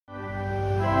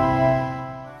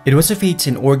It was a feat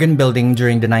in organ building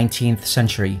during the 19th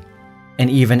century, and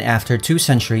even after 2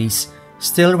 centuries,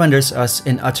 still renders us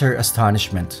in utter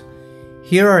astonishment.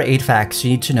 Here are 8 facts you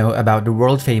need to know about the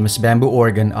world-famous bamboo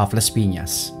organ of Las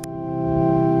Piñas.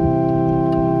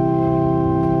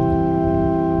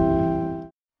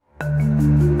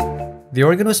 The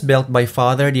organ was built by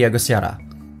Father Diego Cera,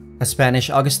 a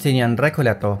Spanish Augustinian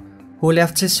Recoleto who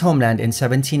left his homeland in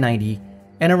 1790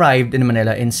 and arrived in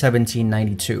Manila in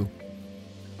 1792.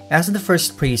 As the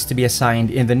first priest to be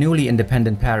assigned in the newly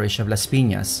independent parish of Las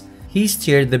Piñas, he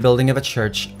steered the building of a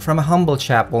church from a humble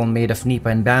chapel made of nipa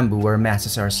and bamboo where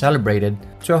masses are celebrated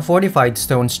to a fortified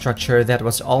stone structure that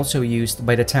was also used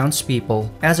by the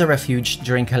townspeople as a refuge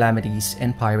during calamities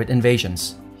and pirate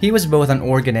invasions. He was both an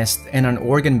organist and an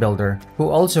organ builder who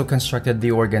also constructed the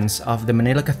organs of the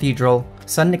Manila Cathedral,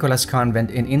 San Nicolas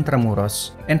Convent in Intramuros,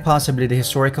 and possibly the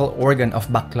historical organ of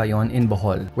Baclayon in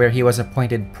Bohol, where he was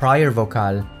appointed prior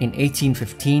vocal in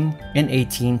 1815 and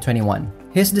 1821.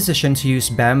 His decision to use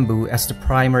bamboo as the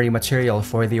primary material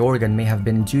for the organ may have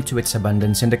been due to its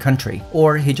abundance in the country,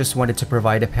 or he just wanted to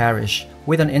provide a parish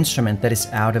with an instrument that is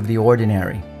out of the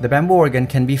ordinary. The bamboo organ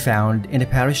can be found in the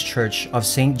parish church of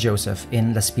St. Joseph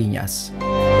in Las Piñas.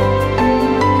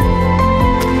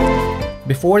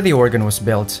 Before the organ was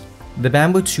built, the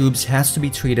bamboo tubes has to be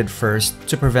treated first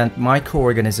to prevent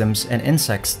microorganisms and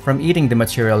insects from eating the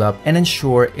material up and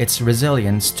ensure its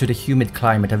resilience to the humid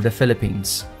climate of the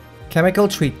Philippines. Chemical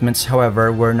treatments,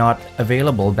 however, were not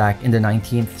available back in the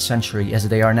 19th century as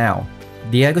they are now.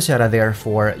 Diego Cera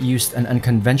therefore used an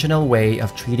unconventional way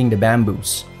of treating the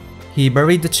bamboos. He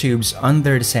buried the tubes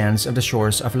under the sands of the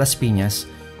shores of Las Piñas,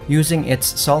 using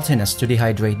its saltiness to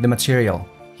dehydrate the material.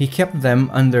 He kept them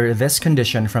under this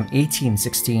condition from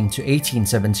 1816 to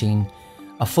 1817,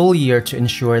 a full year to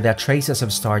ensure that traces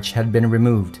of starch had been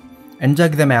removed, and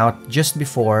dug them out just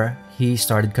before he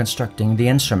started constructing the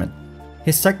instrument.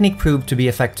 His technique proved to be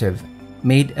effective,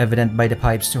 made evident by the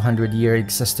pipe's 200-year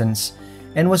existence,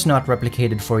 and was not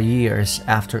replicated for years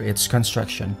after its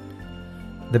construction.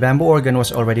 The bamboo organ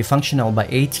was already functional by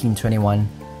 1821,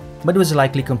 but was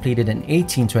likely completed in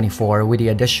 1824 with the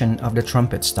addition of the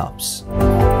trumpet stops.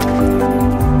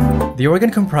 The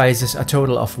organ comprises a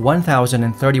total of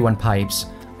 1,031 pipes,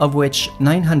 of which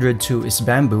 902 is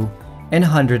bamboo and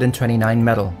 129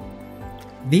 metal.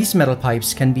 These metal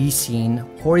pipes can be seen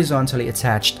horizontally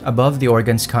attached above the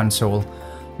organ's console,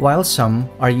 while some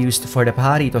are used for the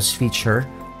pajaritos feature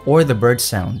or the bird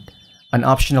sound, an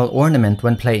optional ornament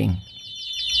when playing.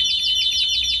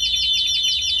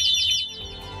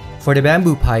 For the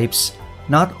bamboo pipes,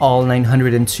 not all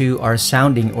 902 are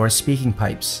sounding or speaking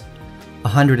pipes.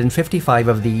 155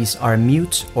 of these are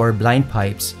mute or blind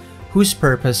pipes, whose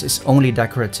purpose is only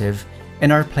decorative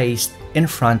and are placed in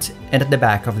front and at the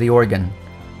back of the organ.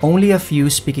 Only a few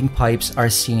speaking pipes are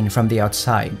seen from the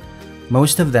outside.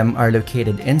 Most of them are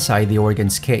located inside the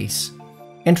organ's case.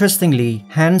 Interestingly,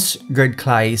 Hans Gerd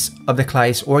Kleis of the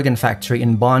Kleis Organ Factory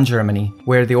in Bonn, Germany,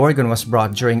 where the organ was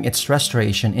brought during its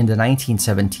restoration in the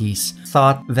 1970s,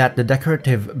 thought that the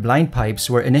decorative blind pipes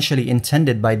were initially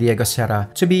intended by Diego Cera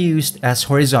to be used as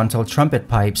horizontal trumpet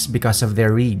pipes because of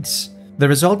their reeds. The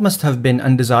result must have been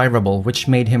undesirable, which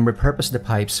made him repurpose the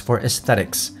pipes for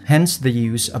aesthetics, hence the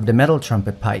use of the metal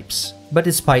trumpet pipes. But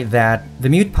despite that, the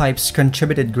mute pipes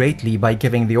contributed greatly by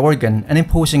giving the organ an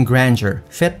imposing grandeur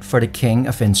fit for the king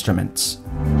of instruments.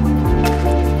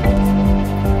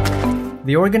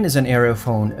 The organ is an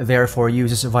aerophone, therefore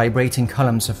uses vibrating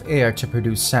columns of air to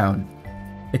produce sound.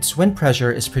 Its wind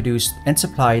pressure is produced and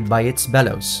supplied by its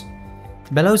bellows.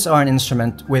 Bellows are an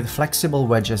instrument with flexible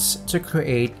wedges to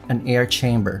create an air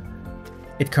chamber.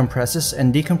 It compresses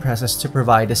and decompresses to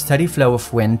provide a steady flow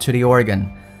of wind to the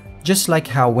organ, just like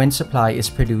how wind supply is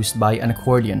produced by an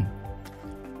accordion.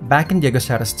 Back in Diego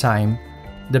Cera's time,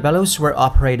 the bellows were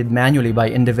operated manually by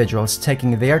individuals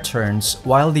taking their turns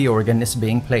while the organ is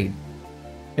being played.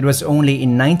 It was only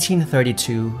in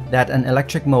 1932 that an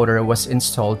electric motor was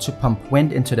installed to pump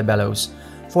wind into the bellows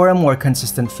for a more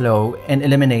consistent flow and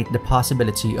eliminate the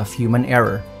possibility of human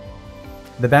error.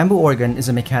 The bamboo organ is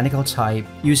a mechanical type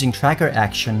using tracker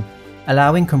action,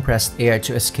 allowing compressed air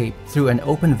to escape through an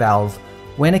open valve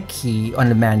when a key on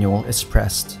the manual is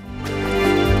pressed.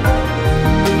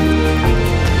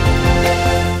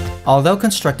 Although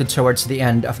constructed towards the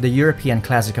end of the European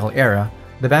classical era,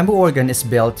 the bamboo organ is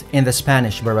built in the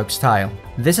Spanish Baroque style.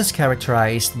 This is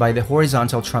characterized by the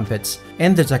horizontal trumpets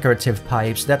and the decorative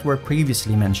pipes that were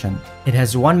previously mentioned. It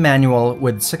has one manual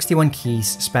with 61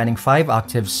 keys spanning 5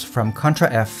 octaves from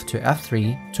Contra F to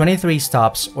F3, 23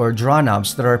 stops or draw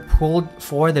knobs that are pulled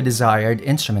for the desired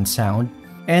instrument sound,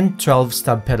 and 12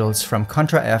 stub pedals from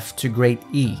contra F to great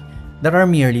E that are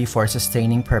merely for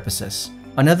sustaining purposes.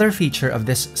 Another feature of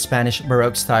this Spanish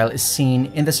Baroque style is seen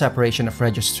in the separation of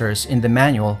registers in the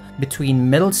manual between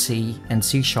middle C and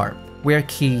C sharp, where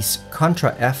keys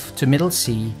contra F to middle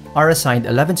C are assigned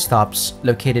 11 stops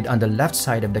located on the left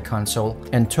side of the console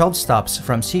and 12 stops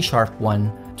from C sharp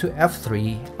 1 to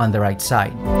F3 on the right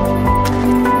side.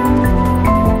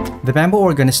 The bamboo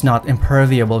organ is not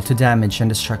imperviable to damage and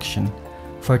destruction.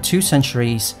 For 2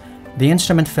 centuries, the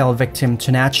instrument fell victim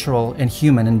to natural and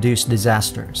human-induced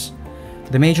disasters.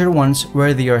 The major ones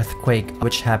were the earthquake,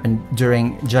 which happened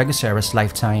during Cera's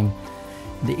lifetime,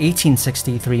 the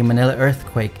 1863 Manila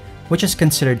earthquake, which is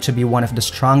considered to be one of the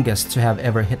strongest to have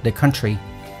ever hit the country,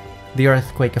 the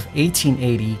earthquake of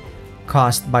 1880,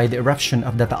 caused by the eruption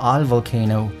of the Taal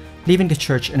volcano, leaving the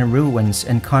church in ruins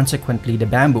and consequently the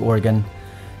bamboo organ,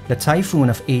 the typhoon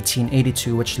of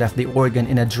 1882, which left the organ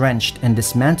in a drenched and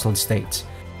dismantled state,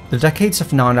 the decades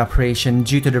of non-operation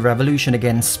due to the revolution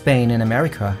against Spain in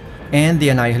America, and the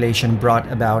annihilation brought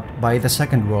about by the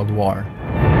Second World War.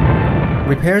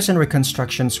 Repairs and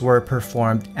reconstructions were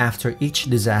performed after each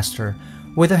disaster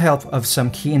with the help of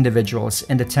some key individuals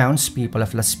and the townspeople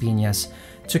of Las Piñas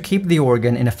to keep the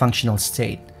organ in a functional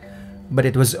state. But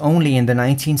it was only in the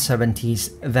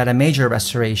 1970s that a major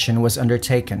restoration was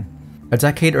undertaken. A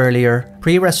decade earlier,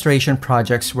 pre-restoration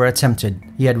projects were attempted,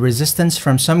 yet resistance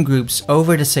from some groups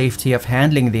over the safety of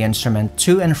handling the instrument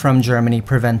to and from Germany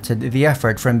prevented the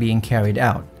effort from being carried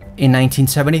out. In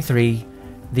 1973,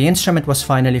 the instrument was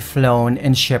finally flown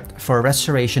and shipped for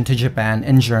restoration to Japan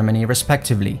and Germany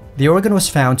respectively. The organ was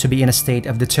found to be in a state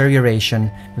of deterioration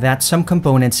that some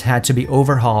components had to be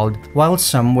overhauled while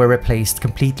some were replaced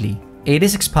completely.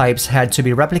 86 pipes had to be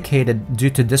replicated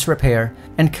due to disrepair,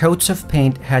 and coats of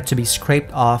paint had to be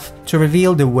scraped off to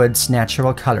reveal the wood's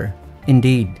natural color.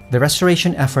 Indeed, the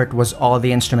restoration effort was all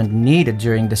the instrument needed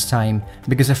during this time,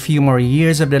 because a few more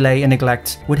years of delay and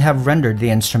neglect would have rendered the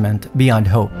instrument beyond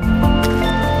hope.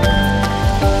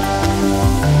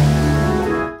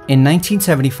 In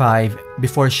 1975,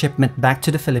 before shipment back to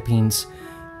the Philippines,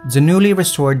 the newly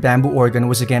restored bamboo organ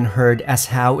was again heard as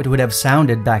how it would have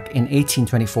sounded back in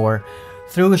 1824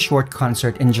 through a short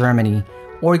concert in Germany,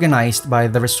 organized by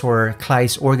the restorer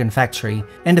Kleis Organ Factory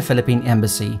and the Philippine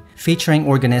Embassy, featuring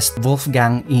organist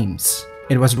Wolfgang Eames.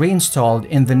 It was reinstalled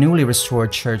in the newly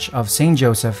restored Church of St.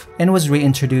 Joseph and was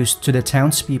reintroduced to the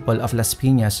townspeople of Las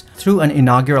Piñas through an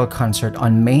inaugural concert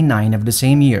on May 9 of the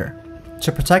same year.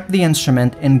 To protect the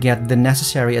instrument and get the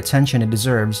necessary attention it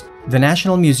deserves, the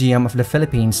National Museum of the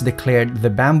Philippines declared the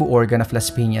bamboo organ of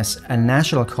Las Piñas a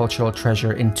national cultural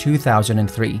treasure in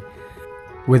 2003.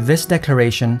 With this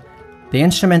declaration, the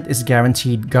instrument is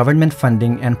guaranteed government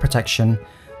funding and protection,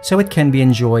 so it can be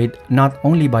enjoyed not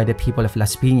only by the people of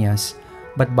Las Piñas,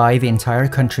 but by the entire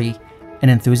country and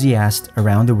enthusiasts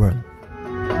around the world.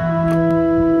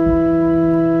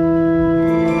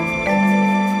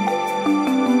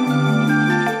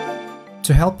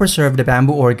 To help preserve the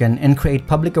bamboo organ and create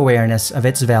public awareness of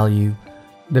its value,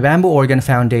 the Bamboo Organ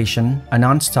Foundation, a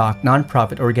non-stock,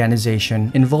 non-profit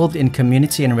organization involved in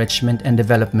community enrichment and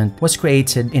development, was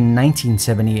created in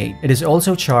 1978. It is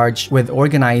also charged with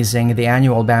organizing the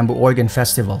annual Bamboo Organ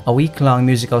Festival, a week-long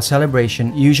musical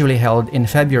celebration usually held in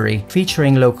February,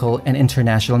 featuring local and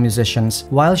international musicians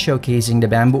while showcasing the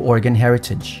bamboo organ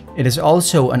heritage. It is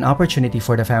also an opportunity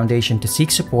for the foundation to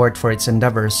seek support for its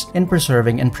endeavors in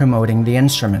preserving and promoting the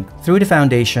instrument. Through the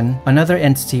foundation, another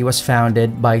entity was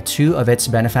founded by 2 of its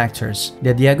benefactors,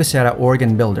 the Cera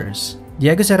Organbuilders.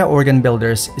 Cera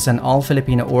Organbuilders is an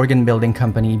all-Filipino organ building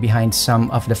company behind some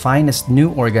of the finest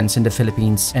new organs in the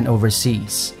Philippines and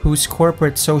overseas, whose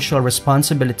corporate social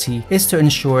responsibility is to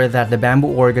ensure that the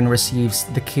bamboo organ receives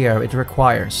the care it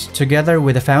requires. Together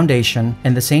with the foundation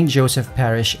and the St. Joseph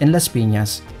Parish in Las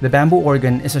Piñas, the bamboo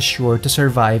organ is assured to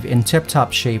survive in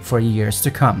tip-top shape for years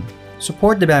to come.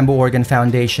 Support the Bamboo Organ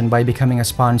Foundation by becoming a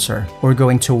sponsor or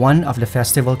going to one of the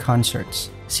festival concerts.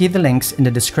 See the links in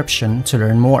the description to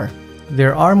learn more.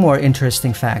 There are more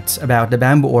interesting facts about the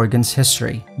bamboo organ's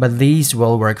history, but these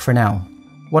will work for now.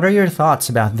 What are your thoughts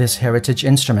about this heritage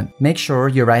instrument? Make sure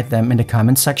you write them in the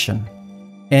comment section.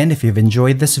 And if you've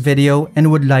enjoyed this video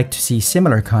and would like to see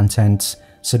similar content,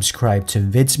 subscribe to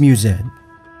Vids Music.